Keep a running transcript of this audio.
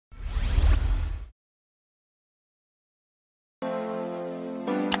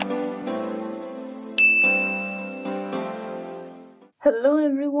Hello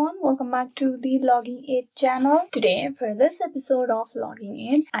everyone, welcome back to the Logging Aid channel. Today for this episode of Logging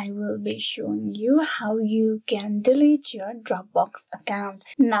Aid, I will be showing you how you can delete your Dropbox account.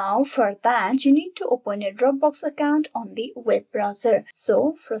 Now for that, you need to open your Dropbox account on the web browser.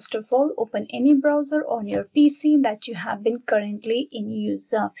 So first of all, open any browser on your PC that you have been currently in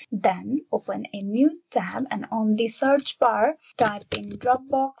use of. Then open a new tab and on the search bar, type in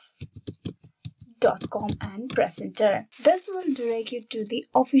Dropbox.com and press enter. This will direct you to the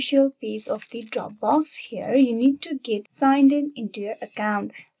official page of the Dropbox. Here you need to get signed in into your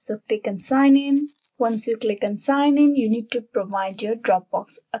account. So click on sign in. Once you click on sign in, you need to provide your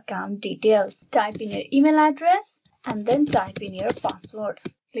Dropbox account details. Type in your email address and then type in your password.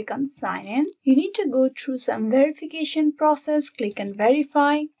 Click on sign in. You need to go through some verification process. Click on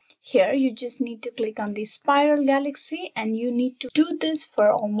verify. Here you just need to click on the spiral galaxy and you need to do this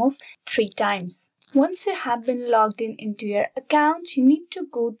for almost 3 times. Once you have been logged in into your account, you need to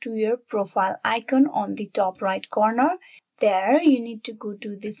go to your profile icon on the top right corner. There you need to go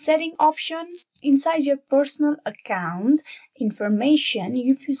to the setting option. Inside your personal account information,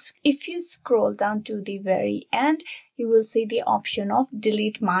 if you scroll down to the very end, you will see the option of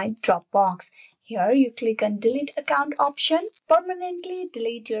delete my Dropbox. Here you click on delete account option. Permanently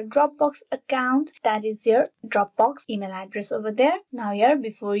delete your Dropbox account, that is your Dropbox email address over there. Now here,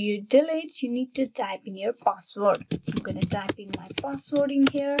 before you delete, you need to type in your password. I'm going to type in my password in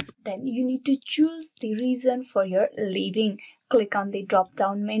here. Then you need to choose the reason for your leaving. Click on the drop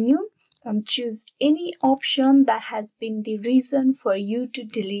down menu and choose any option that has been the reason for you to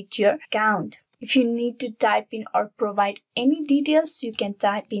delete your account. If you need to type in or provide any details, you can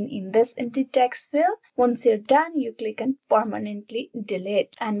type in this empty text field. Once you're done, you click on permanently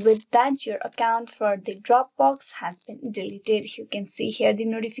delete. And with that, your account for the Dropbox has been deleted. You can see here the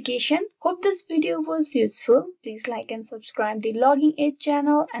notification. Hope this video was useful. Please like and subscribe the Logging Aid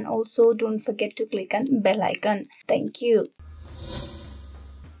channel and also don't forget to click on bell icon. Thank you.